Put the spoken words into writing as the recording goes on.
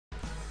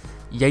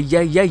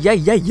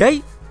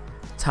Yay.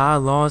 Ty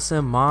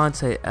Lawson,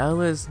 Monte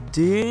Ellis,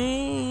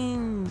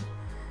 Dean,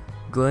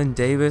 Glenn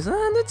Davis.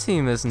 The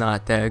team is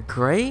not that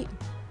great.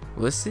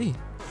 We'll see.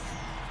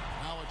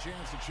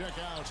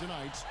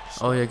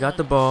 Oh yeah, got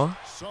the ball.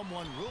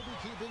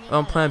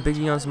 I'm playing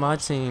Biggie Young's my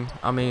team.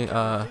 Playing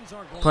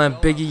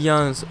Biggie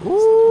Young's.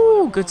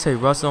 Ooh, good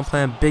take, Russell. I'm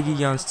playing Biggie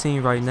Young's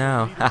team right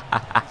now.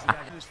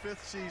 His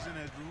fifth season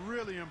has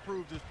really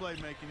improved his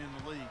playmaking in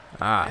the league.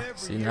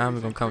 See, now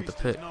we're gonna come with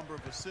the pick.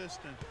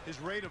 His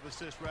rate of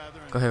assists, rather.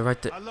 Go ahead,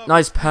 right there.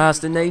 Nice pass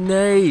to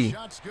Nay.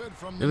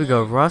 There we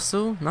go,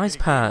 Russell. Nice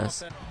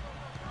pass.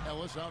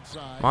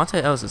 Monte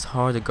Ellis is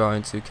hard to guard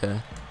in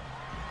 2K.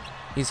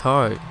 He's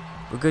hard,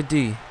 but good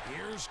D.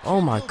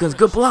 Oh my goodness,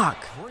 good block.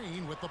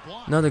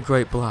 Another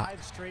great block.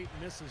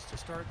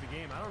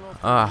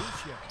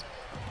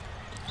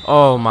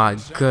 Oh my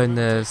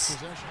goodness.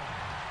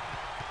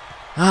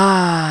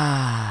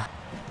 Now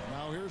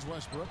here's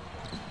Westbrook.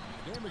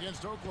 Game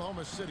against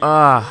Oklahoma City.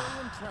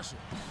 Let's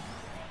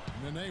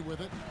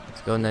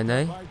go,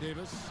 Nene.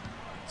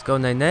 Let's go,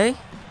 Nene.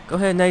 Go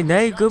ahead,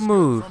 Nene. Good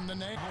move.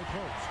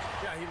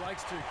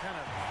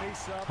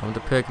 I'm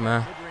the pick,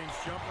 man.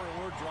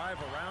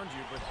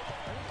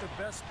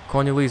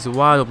 Cornelius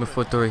wide open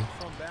for three.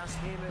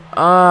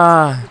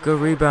 Good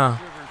rebound.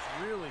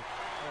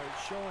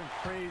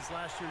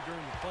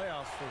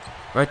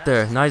 Right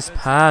there. Nice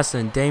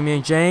passing.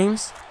 Damian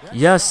James.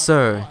 Yes,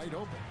 sir.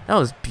 That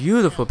was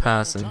beautiful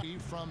passing.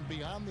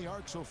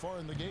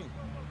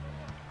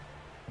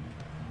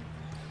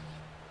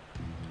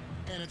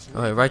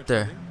 Alright, right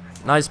there.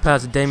 Nice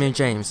pass to Damian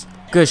James.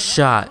 Good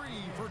shot.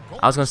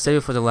 I was going to save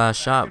it for the last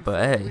shot,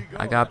 but hey,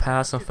 I got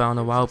past him, found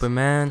a wide open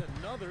man.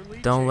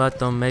 Don't let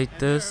them make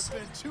this.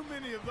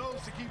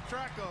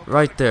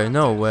 Right there.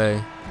 No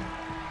way.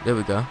 There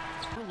we go.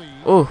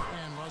 Oh.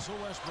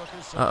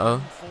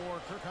 Uh-oh.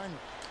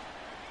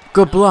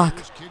 Good block.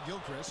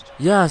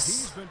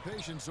 Yes.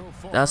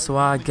 That's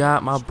why I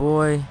got my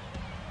boy.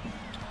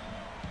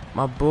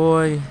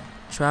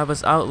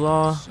 Travis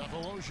Outlaw.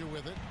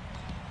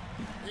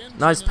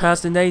 Nice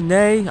pass to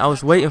Nene. I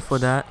was waiting for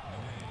that.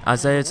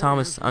 Isaiah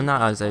Thomas. I'm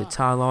not Isaiah.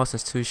 Ty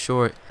Lawson's too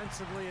short.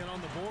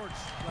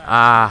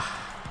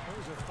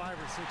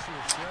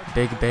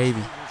 Big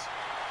baby.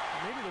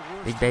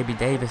 Big baby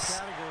Davis.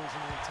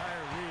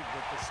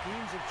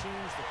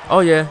 Oh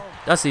yeah,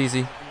 that's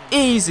easy.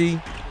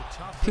 Easy.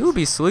 People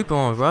be sleeping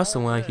on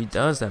Russell when he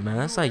does that, man.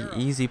 That's like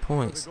easy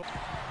points.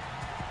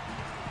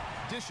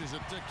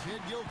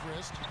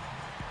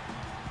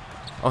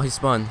 Oh, he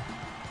spun.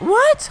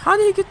 What? How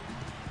did he get?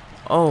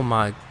 Oh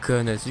my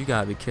goodness, you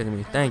gotta be kidding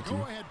me. Thank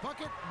you.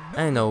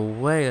 Ain't no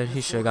way that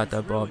he should have got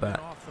that ball back.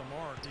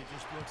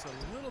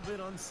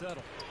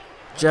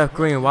 Jeff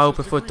Green wide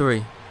open for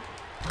three.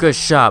 Good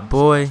shot,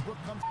 boy.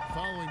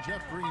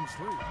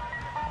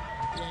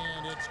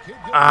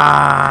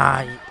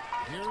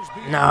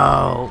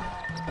 No.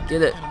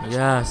 Get it.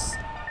 Yes.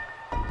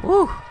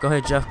 Woo. Go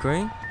ahead, Jeff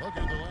Green.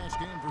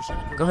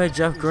 Go ahead,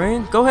 Jeff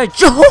Green. Go ahead,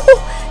 Joe.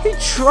 He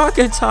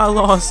trucking Ty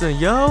Lawson,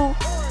 yo.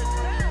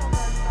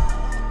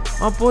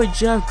 My boy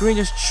Jeff Green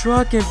is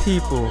trucking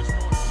people.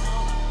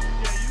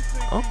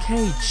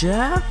 Okay,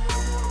 Jeff.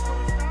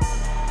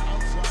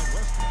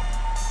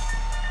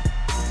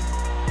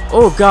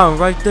 Oh, got him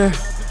right there.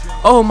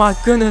 Oh my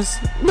goodness.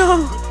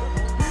 No.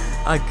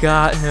 I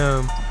got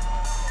him.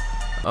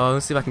 Oh,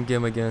 let's see if I can get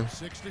him again.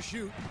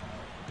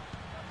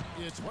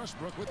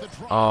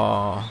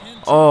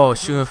 Oh,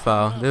 shooting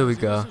foul. There we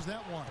go.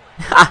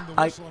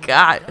 I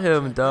got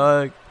him,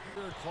 dog.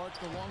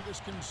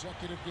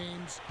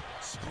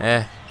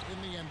 Eh.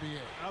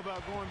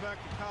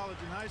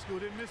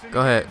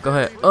 Go ahead.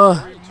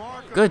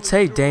 Good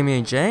take,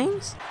 Damian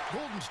James.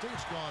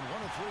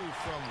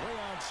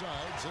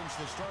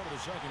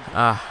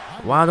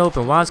 Wide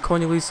open. Why is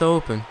Cornelius so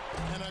open?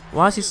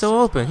 Why is he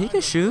so open? He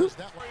can shoot.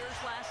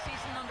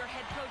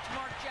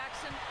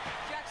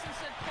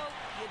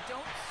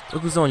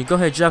 Look who's on you. Go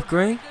ahead, Jeff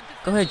Green.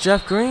 Go ahead,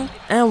 Jeff Green.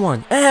 And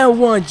one,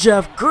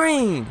 Jeff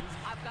Green.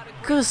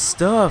 Good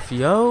stuff,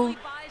 yo.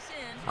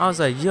 I was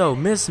like, yo,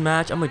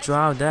 mismatch. I'm going to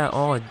drive that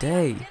all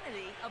day.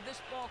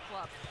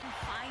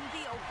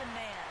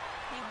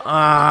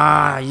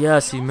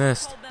 Yes, he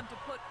missed.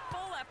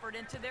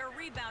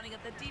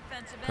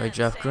 Okay,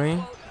 Jeff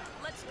Green.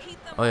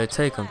 Oh, yeah,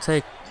 take him.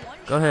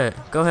 Go ahead,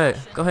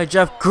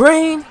 Jeff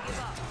Green.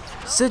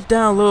 Sit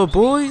down, little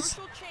boys.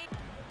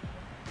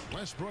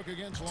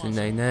 To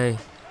Nene.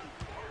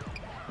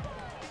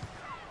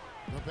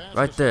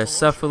 Right there,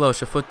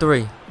 Cephalosha for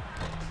three.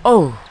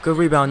 Oh, good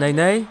rebound,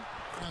 Nene.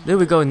 There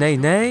we go,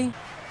 Nene.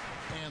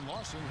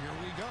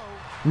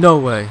 No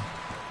way.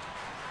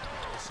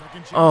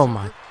 Oh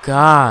my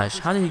gosh.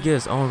 How did he get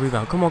his own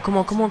rebound? Come on.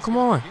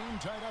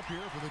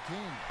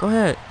 Go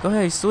ahead.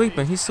 He's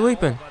sweeping.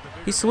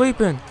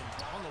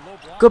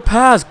 Good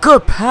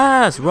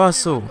pass,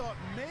 Russell.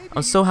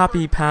 I'm so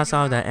happy he passed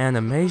out of that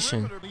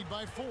animation.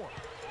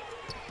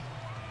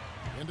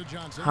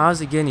 How's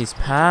he getting these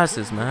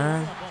passes,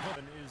 man?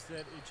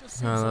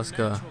 Alright, let's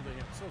go.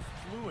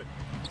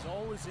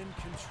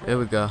 There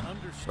we go.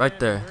 Right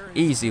there.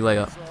 Easy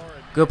layup.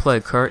 Good play,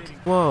 Kirk.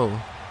 Whoa.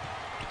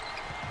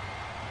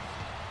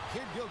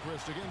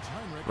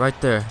 Right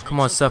there. Come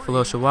on,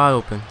 Cephalosha, wide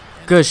open.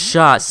 Good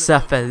shot,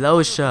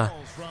 Cephalosha.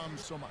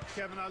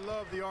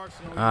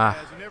 Ah.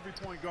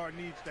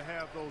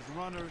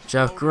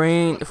 Jeff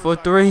Green for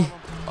 3.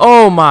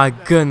 Oh my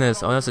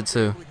goodness. Oh, that's a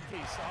 2.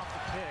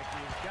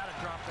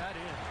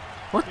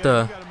 What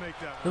the?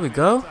 Here we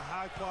go.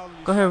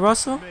 Go ahead,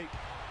 Russell.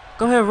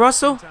 Go ahead,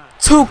 Russell.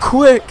 Too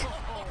quick.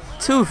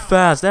 Too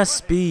fast. That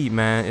speed,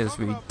 man, is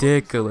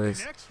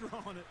ridiculous.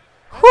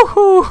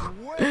 Woohoo.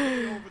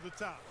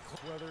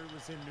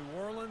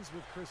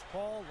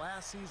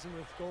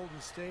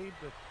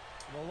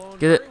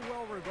 Get it.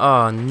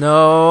 Oh,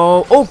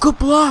 no. Oh, good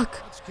block.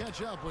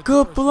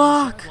 Good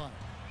block.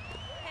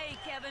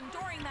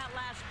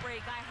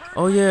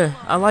 Oh, yeah.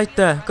 I like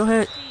that. Go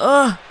ahead.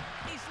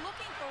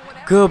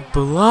 Good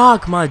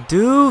block, my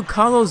dude.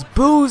 Carlos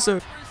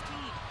Boozer.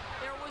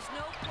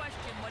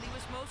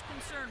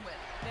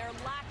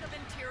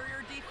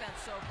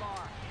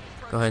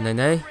 Go ahead,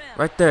 Nene.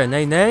 Right there,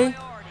 Nene.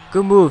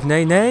 Good move,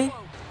 Nene.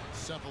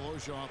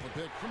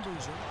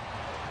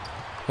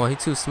 Come on,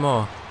 he's too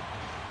small.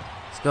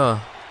 Let's go.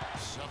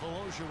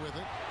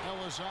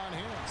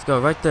 Let's go,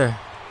 right there.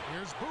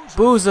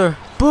 Boozer.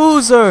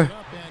 Boozer.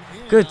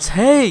 Good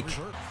take.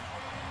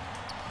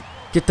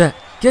 Get that.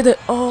 Get it.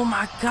 Oh,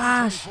 my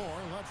gosh.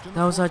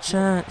 That was our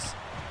chance.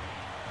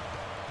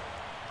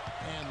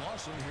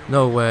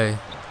 No way.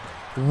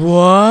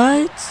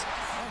 What?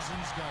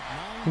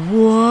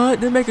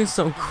 What? They're making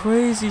some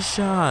crazy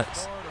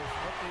shots.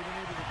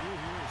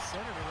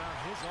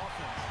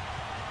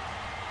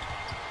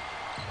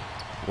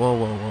 Whoa,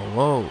 whoa, whoa,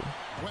 whoa.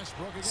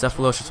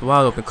 Cephalosha's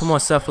wide open. Come on,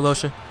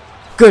 Cephalosha.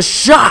 Good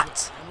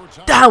shot!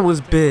 That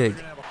was big.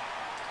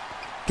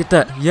 Get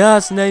that.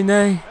 Yes,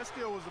 Nene.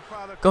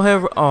 Go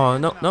ahead. Oh,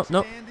 no, no,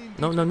 no.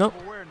 No, no, no.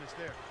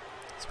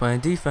 He's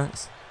playing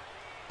defense.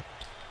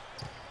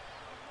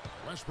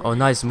 Oh,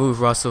 nice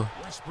move, Russell.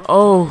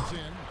 Oh.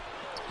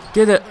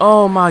 Get it.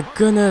 Oh, my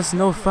goodness.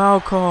 No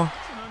foul call.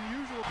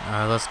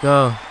 Alright, let's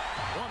go.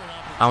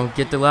 I'm gonna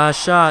get the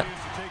last shot.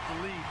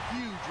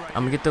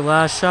 I'm gonna get the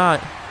last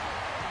shot.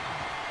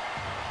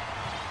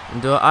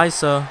 And do an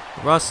ISO.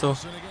 Russell.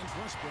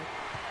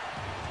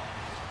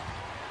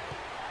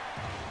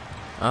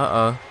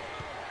 Uh-oh.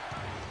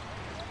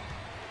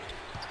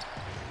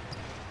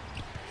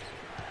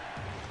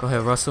 Go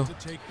ahead, Russell.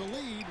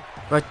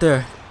 Right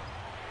there.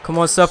 Come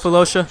on,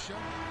 Cephalosha.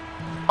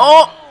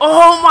 Oh!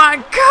 Oh my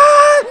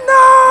God!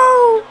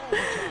 No!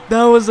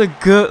 That was a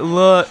good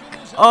look.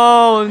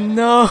 Oh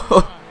no!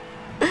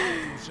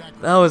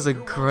 That was a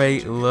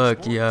great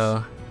look,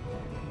 yo.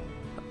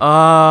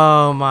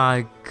 Oh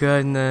my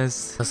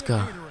goodness. Let's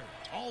go.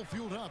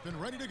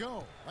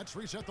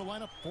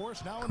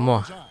 Come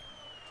on.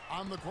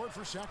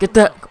 Get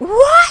that.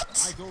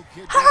 What?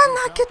 How did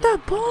I not get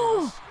that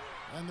ball?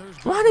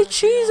 Why are they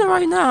cheesing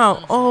right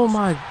now? Oh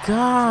my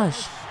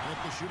gosh.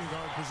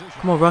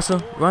 Come on,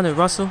 Russell. Run it,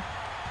 Russell.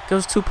 Give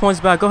us 2 points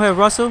back. Go ahead,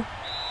 Russell.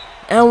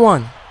 And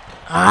 1.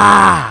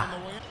 Ah.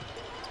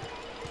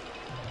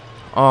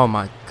 Oh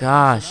my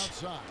gosh.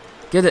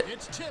 Get it.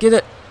 Get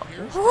it.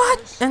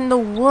 What in the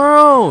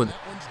world?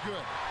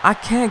 I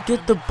can't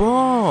get the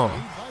ball.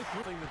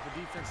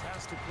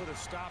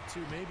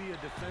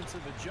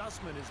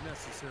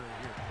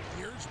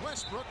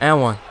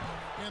 And 1.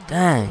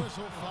 Dang.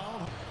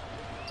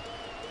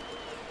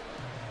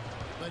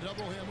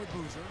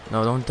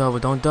 No, don't double.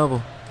 Don't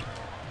double.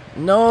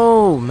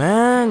 No,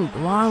 man.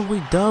 Why are we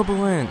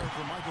doubling?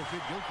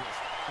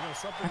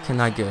 I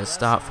cannot get a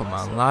stop for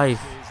my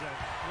life.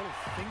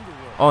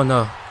 Oh,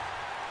 no.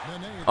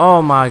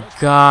 Oh, my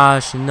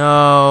gosh.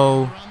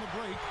 No.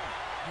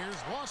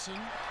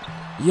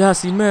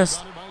 Yes, he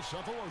missed.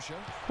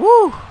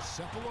 Woo.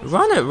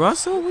 Run it,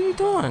 Russell. What are you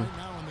doing?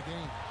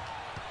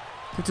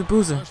 Get to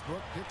Boozer.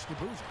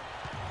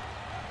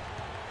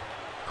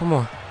 Come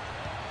on.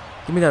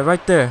 Give me that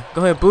right there.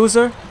 Go ahead,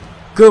 Boozer.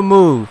 Good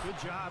move.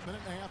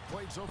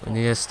 We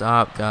need to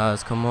stop,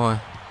 guys. Come on.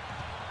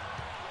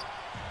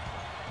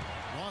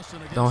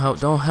 Don't help.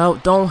 Don't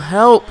help. Don't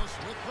help.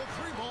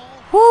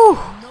 Woo.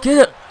 Get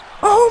it.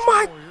 Oh,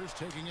 my.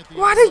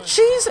 Why they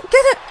cheesing?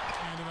 Get it.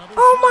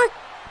 Oh, my.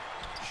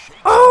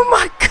 Oh,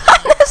 my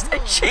goodness. They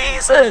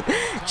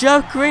cheesing.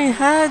 Jeff Green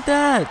had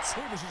that.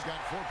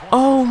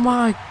 Oh,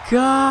 my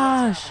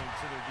gosh.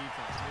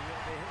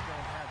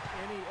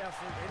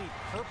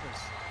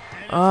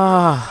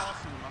 Ah.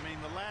 I mean,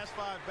 the last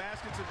 5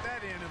 baskets at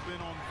that end have been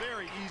on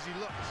very easy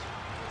looks.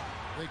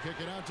 They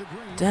kick it out to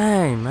Green.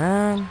 Dang,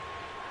 man.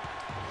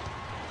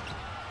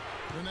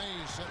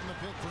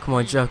 Come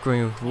on, Jeff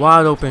Green.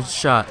 Wide open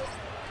shot.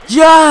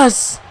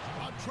 Yes!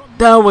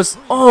 That was,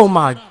 oh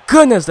my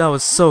goodness, that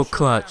was so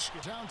clutch.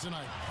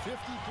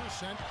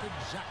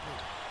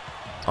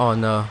 Oh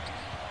no.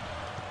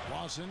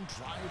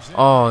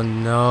 Oh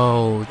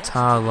no,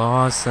 Ty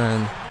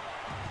Lawson.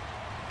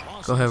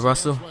 Go ahead,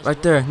 Russell.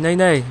 Right there.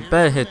 Nene.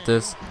 Better hit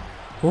this.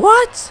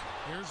 What?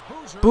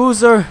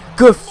 Boozer.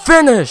 Good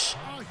finish.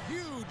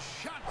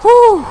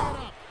 Whew.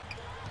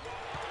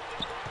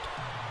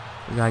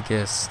 We gotta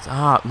get a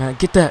stop, man.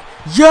 Get that.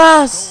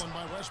 Yes!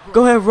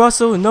 Go ahead,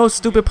 Russell. No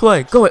stupid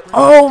play. Go ahead.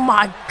 Oh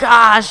my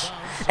gosh.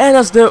 And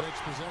that's the.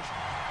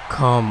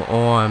 Come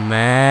on,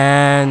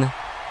 man.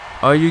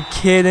 Are you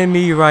kidding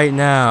me right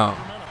now?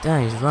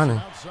 Dang, he's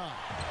running.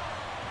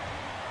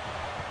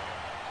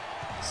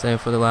 Same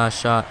for the last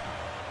shot.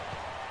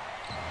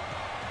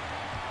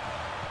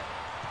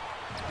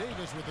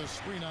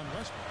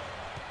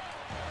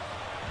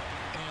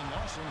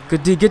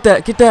 Good D, get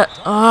that, get that.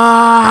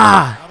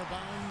 Ah!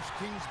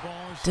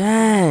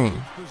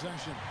 Dang.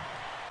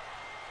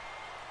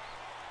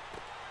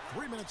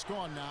 3 minutes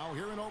gone now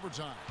here in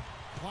overtime.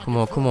 Come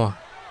on, come on.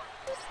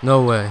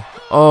 No way.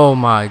 Oh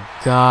my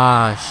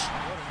gosh.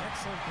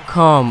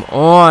 Come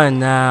on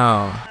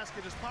now.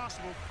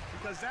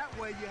 Because that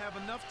way you have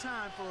enough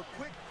time for a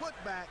quick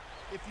putback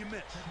if you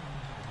miss.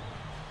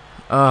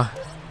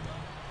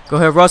 Go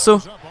ahead,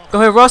 Russell. Go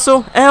ahead,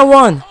 Russell. And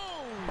one.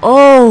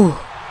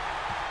 Oh.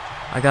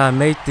 I gotta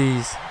make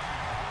these.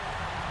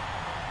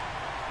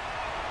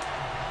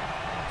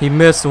 He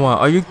missed one.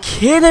 Are you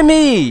kidding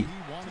me?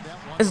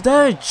 Is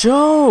that a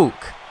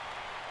joke?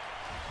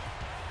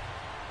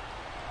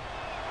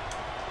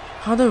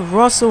 How did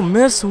Russell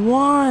miss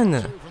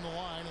one?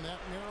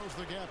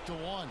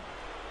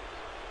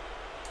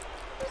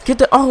 Get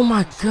the. Oh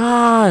my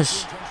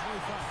gosh.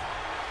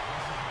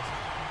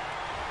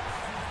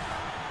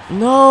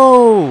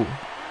 No.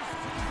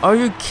 Are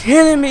you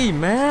kidding me,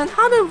 man?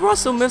 How did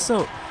Russell miss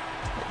a.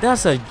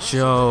 That's a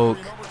joke.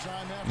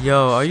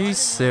 Yo, are you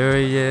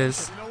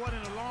serious?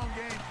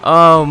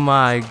 Oh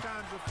my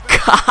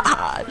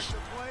gosh.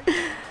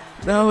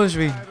 That was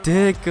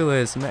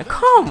ridiculous, man.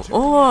 Come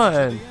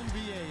on.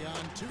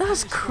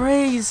 That's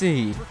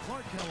crazy.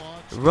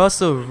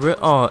 Russell,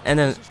 oh, and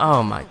then,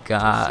 oh my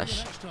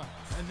gosh.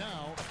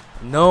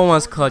 No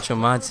one's clutch on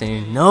my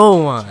team. No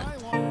one.